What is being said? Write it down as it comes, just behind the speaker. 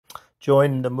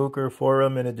Join the Mooker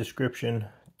forum in a description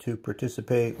to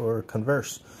participate or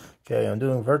converse. Okay, I'm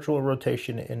doing virtual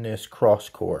rotation in this cross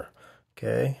core,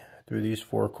 okay, through these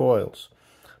 4 coils.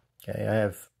 Okay, I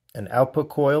have an output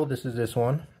coil. This is this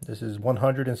one. This is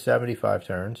 175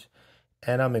 turns.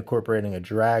 And I'm incorporating a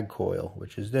drag coil,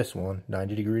 which is this one,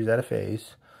 90 degrees out of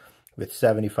phase, with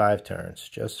 75 turns,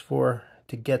 just to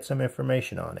get some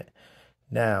information on it.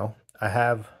 Now, I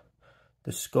have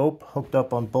the scope hooked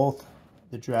up on both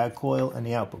the drag coil and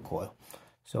the output coil.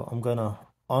 So I'm going to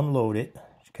unload it,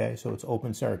 okay, so it's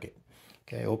open circuit.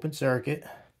 Okay, open circuit.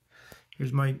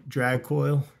 Here's my drag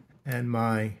coil and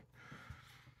my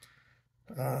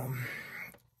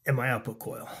output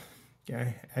coil.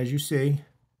 Okay, as you see,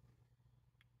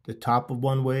 the top of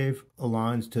one wave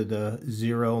aligns to the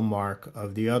 0 mark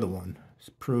of the other one. It's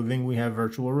proving we have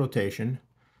virtual rotation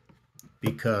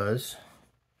because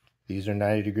these are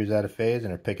 90 degrees out of phase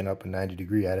and are picking up a 90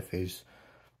 degree out of phase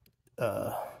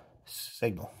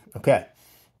signal. Okay.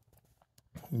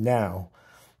 Now,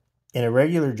 in a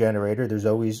regular generator, there's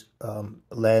always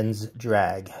Lenz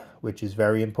drag, which is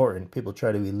very important. People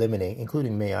try to eliminate,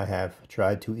 including me, I have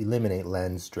tried to eliminate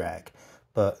Lenz drag,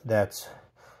 but that's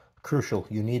crucial.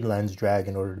 You need Lenz drag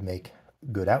in order to make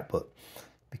good output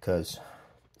because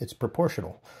it's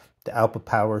proportional. The output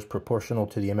power is proportional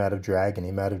to the amount of drag, and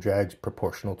the amount of drag is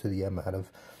proportional to the amount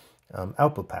of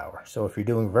output power. So if you're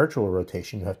doing virtual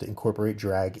rotation, you have to incorporate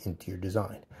drag into your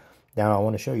design. Now I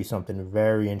want to show you something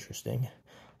very interesting.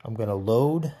 I'm going to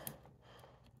load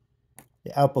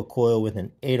the output coil with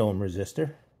an 8 ohm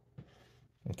resistor.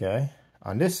 Okay.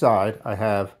 On this side, I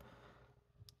have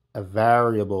a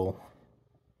variable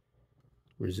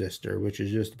resistor, which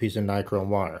is just a piece of nichrome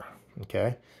wire.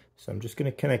 Okay. So I'm just going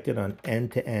to connect it on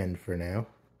end to end for now,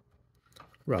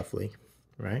 roughly,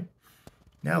 right?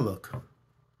 Now look,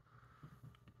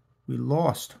 we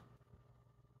lost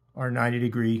our 90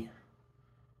 degree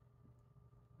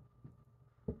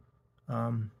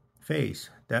phase.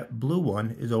 That blue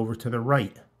one is over to the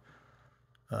right.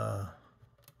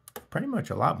 Pretty much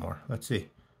a lot more. Let's see.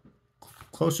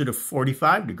 Closer to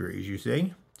 45 degrees, you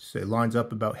see? So it lines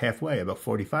up about halfway, about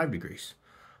 45 degrees.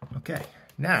 Okay,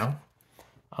 now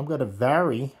I'm going to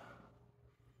vary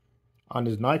on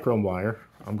this nichrome wire.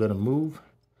 I'm going to move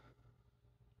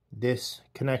this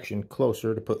connection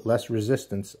closer to put less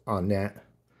resistance on that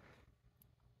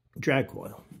drag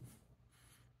coil.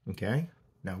 Okay,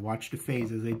 now watch the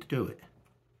phase as they do it.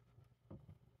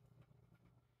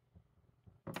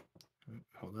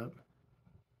 Hold up.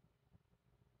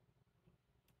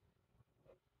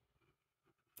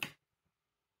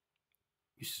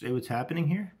 You see what's happening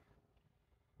here?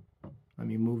 Let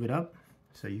me move it up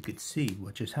so you could see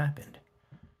what just happened.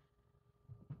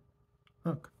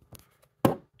 Look.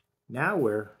 Now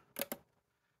we're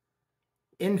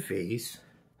in phase,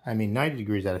 90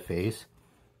 degrees out of phase,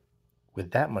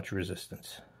 with that much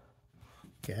resistance.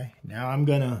 Okay, now I'm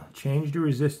going to change the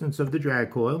resistance of the drag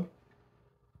coil.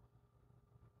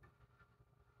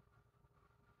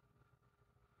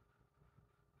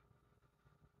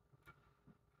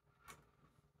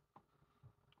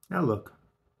 Now look,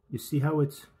 you see how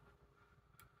it's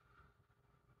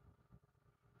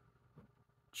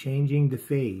changing the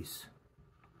phase,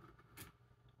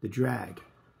 the drag.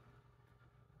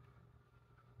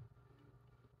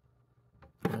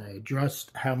 When I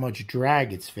adjust how much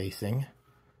drag it's facing,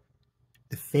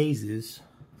 the phases,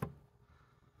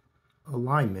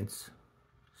 alignments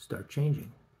start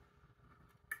changing.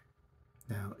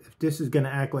 Now, if this is going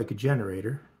to act like a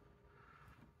generator,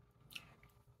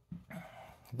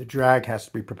 the drag has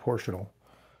to be proportional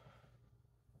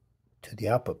to the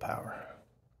output power.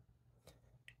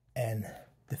 And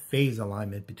the phase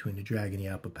alignment between the drag and the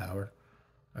output power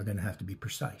are going to have to be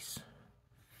precise.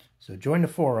 So join the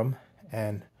forum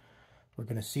and we're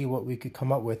going to see what we could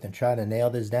come up with and try to nail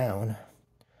this down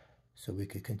so we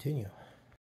could continue.